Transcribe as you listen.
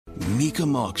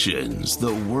Mecum Auctions,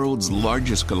 the world's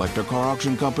largest collector car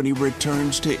auction company,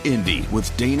 returns to Indy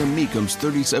with Dana Mecum's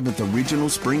 37th Original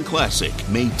Spring Classic,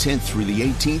 May 10th through the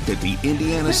 18th at the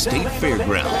Indiana State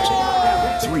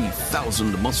Fairgrounds.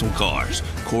 3,000 muscle cars,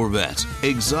 Corvettes,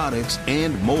 exotics,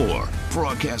 and more.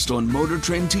 Broadcast on Motor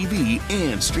Trend TV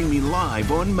and streaming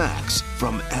live on Max.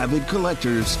 From avid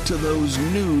collectors to those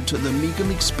new to the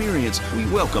Mecum experience, we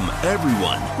welcome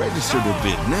everyone. Register to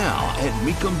bid now at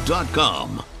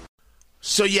Mecum.com.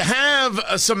 So you have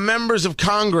some members of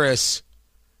Congress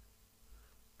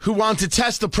who want to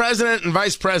test the president and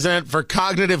vice president for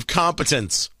cognitive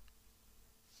competence.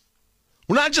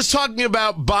 We're not just talking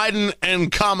about Biden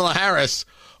and Kamala Harris,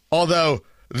 although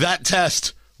that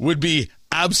test would be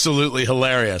absolutely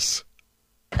hilarious.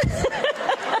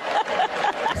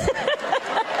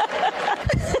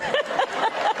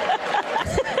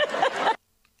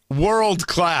 World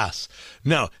class.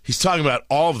 No, he's talking about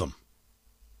all of them.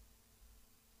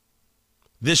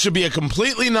 This should be a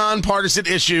completely nonpartisan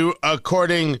issue,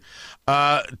 according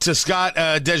to Scott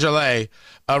DesJarlais,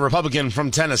 a Republican from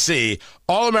Tennessee.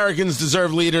 All Americans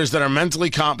deserve leaders that are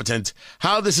mentally competent.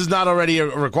 How this is not already a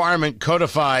requirement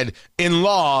codified in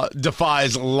law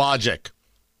defies logic.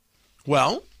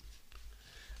 Well,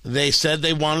 they said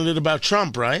they wanted it about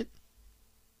Trump, right?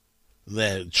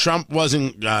 That Trump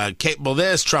wasn't capable of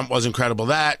this, Trump wasn't credible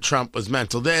that, Trump was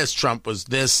mental this, Trump was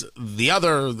this, the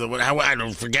other, I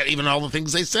don't forget even all the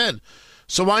things they said.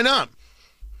 So why not?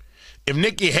 If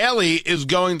Nikki Haley is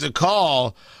going to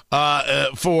call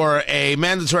for a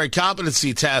mandatory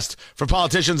competency test for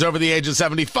politicians over the age of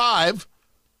 75,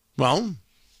 well,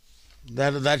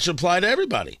 that should apply to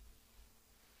everybody.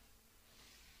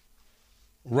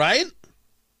 Right?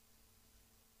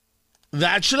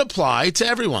 That should apply to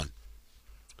everyone.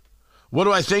 What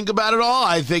do I think about it all?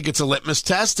 I think it's a litmus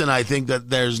test, and I think that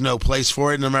there's no place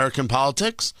for it in American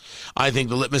politics. I think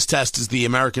the litmus test is the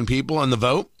American people and the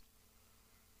vote.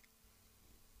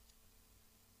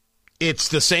 It's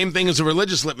the same thing as a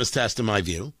religious litmus test, in my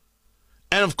view.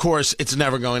 And, of course, it's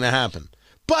never going to happen.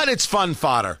 But it's fun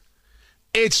fodder.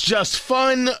 It's just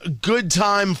fun, good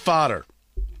time fodder.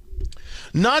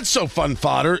 Not so fun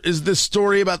fodder is this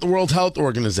story about the World Health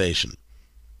Organization.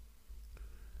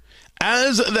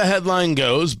 As the headline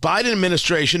goes, Biden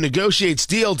administration negotiates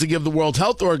deal to give the World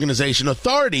Health Organization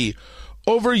authority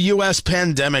over U.S.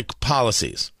 pandemic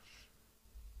policies.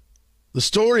 The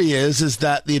story is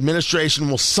that the administration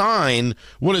will sign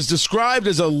what is described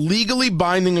as a legally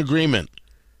binding agreement,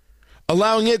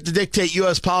 allowing it to dictate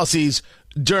U.S. policies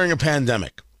during a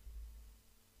pandemic.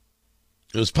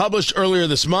 It was published earlier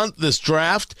this month, this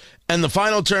draft, and the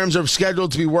final terms are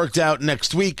scheduled to be worked out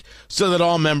next week so that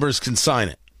all members can sign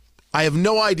it. I have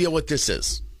no idea what this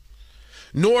is,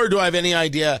 nor do I have any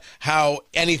idea how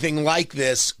anything like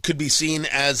this could be seen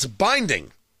as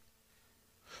binding.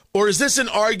 Or is this an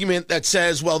argument that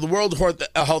says, well, the World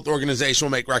Health Organization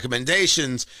will make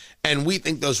recommendations, and we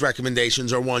think those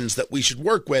recommendations are ones that we should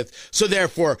work with, so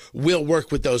therefore we'll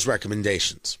work with those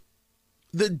recommendations?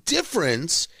 The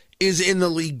difference is in the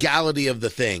legality of the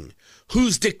thing.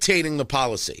 Who's dictating the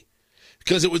policy?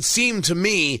 Because it would seem to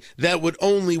me that would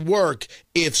only work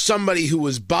if somebody who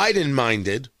was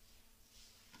Biden-minded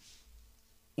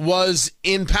was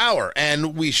in power.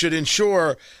 And we should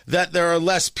ensure that there are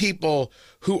less people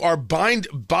who are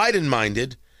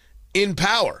Biden-minded in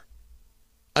power.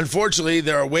 Unfortunately,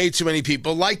 there are way too many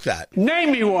people like that.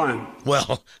 Name me one.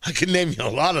 Well, I can name you a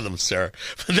lot of them, sir.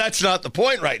 But that's not the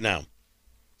point right now.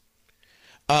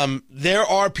 There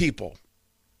are people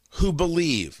who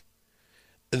believe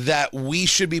that we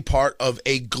should be part of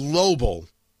a global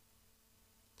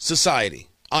society.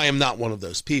 I am not one of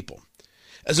those people.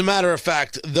 As a matter of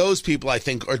fact, those people, I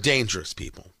think, are dangerous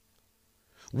people.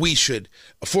 We should,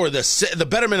 for the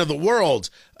betterment of the world,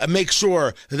 make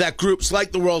sure that groups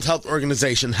like the World Health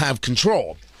Organization have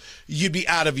control. You'd be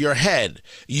out of your head.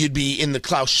 You'd be in the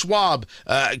Klaus Schwab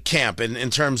camp in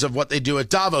terms of what they do at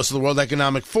Davos, the World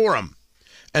Economic Forum.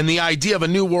 And the idea of a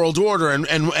new world order and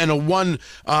a one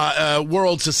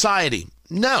world society.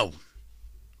 No,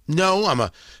 I'm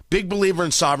a big believer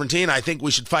in sovereignty, and I think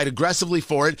we should fight aggressively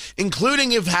for it,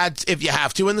 including if you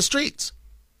have to in the streets.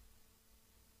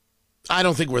 I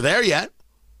don't think we're there yet.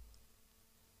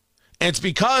 And it's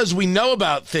because we know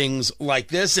about things like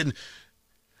this, and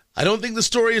I don't think the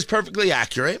story is perfectly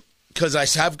accurate, because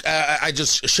I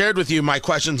just shared with you my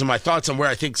questions and my thoughts on where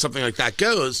I think something like that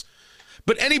goes.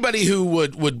 But anybody who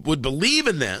would believe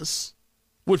in this,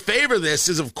 would favor this,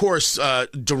 is, of course,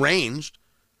 deranged.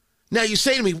 Now, you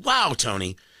say to me, wow,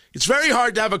 Tony, it's very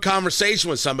hard to have a conversation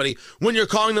with somebody when you're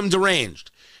calling them deranged.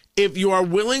 If you are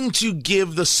willing to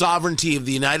give the sovereignty of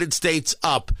the United States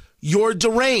up You're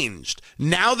deranged.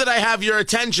 Now that I have your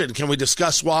attention, can we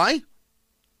discuss why?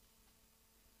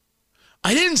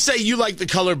 I didn't say you like the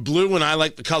color blue and I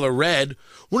like the color red.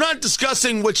 We're not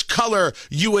discussing which color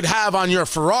you would have on your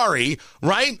Ferrari,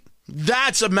 right?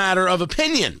 That's a matter of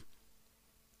opinion.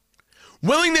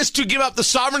 Willingness to give up the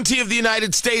sovereignty of the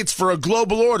United States for a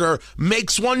global order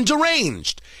makes one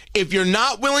deranged. If you're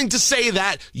not willing to say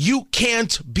that, you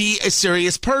can't be a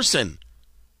serious person.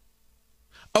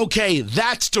 Okay,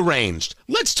 that's deranged.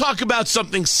 Let's talk about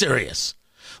something serious.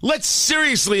 Let's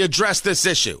seriously address this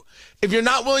issue. If you're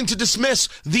not willing to dismiss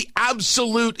the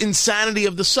absolute insanity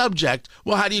of the subject,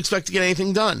 well, how do you expect to get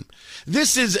anything done?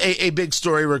 This is a big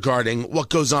story regarding what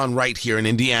goes on right here in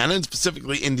Indiana, and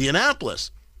specifically Indianapolis.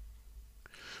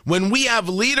 When we have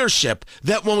leadership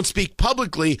that won't speak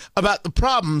publicly about the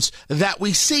problems that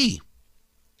we see.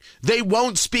 They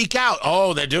won't speak out.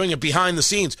 Oh, they're doing it behind the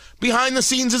scenes. Behind the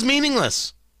scenes is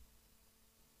meaningless.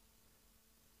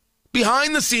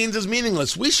 Behind the scenes is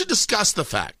meaningless. We should discuss the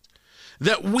fact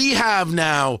that we have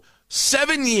now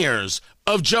 7 years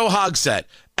of Joe Hogsett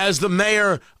as the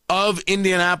mayor of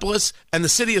Indianapolis, and the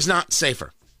city is not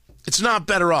safer. It's not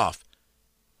better off.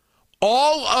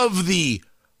 All of the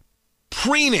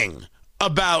preening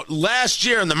about last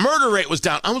year and the murder rate was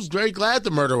down. I was very glad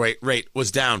the murder rate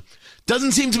was down.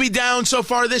 Doesn't seem to be down so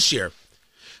far this year.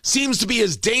 Seems to be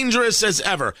as dangerous as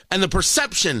ever, and the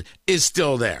perception is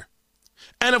still there.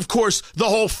 And, of course, the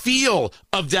whole feel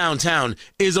of downtown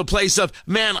is a place of,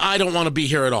 man, I don't want to be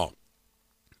here at all.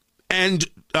 And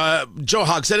Joe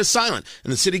Hogsett is silent,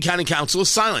 and the City County Council is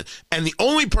silent. And the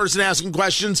only person asking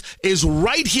questions is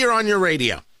right here on your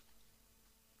radio.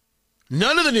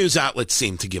 None of the news outlets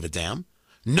seem to give a damn.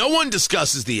 No one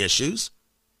discusses the issues.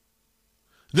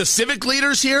 The civic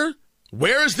leaders here,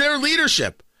 where is their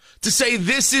leadership to say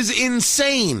this is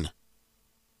insane?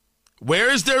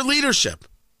 Where is their leadership?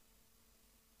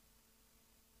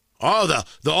 Oh,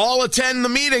 they'll all attend the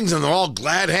meetings and they're all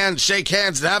glad hands, shake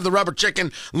hands, and have the rubber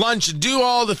chicken lunch, and do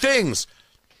all the things.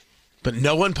 But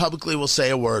no one publicly will say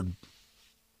a word.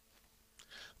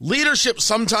 Leadership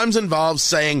sometimes involves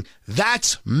saying,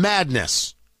 that's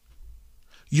madness.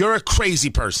 You're a crazy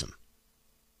person.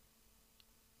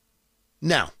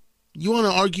 Now, you want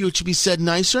to argue it should be said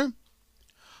nicer?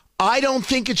 I don't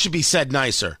think it should be said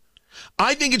nicer.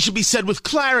 I think it should be said with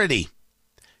clarity.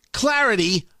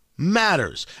 Clarity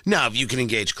matters. Now, if you can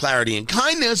engage clarity and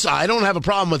kindness, I don't have a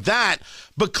problem with that,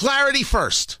 but clarity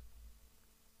first.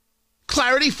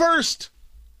 Clarity first.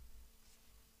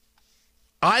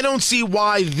 I don't see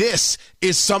why this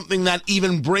is something that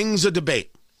even brings a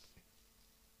debate.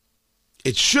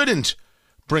 It shouldn't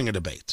bring a debate.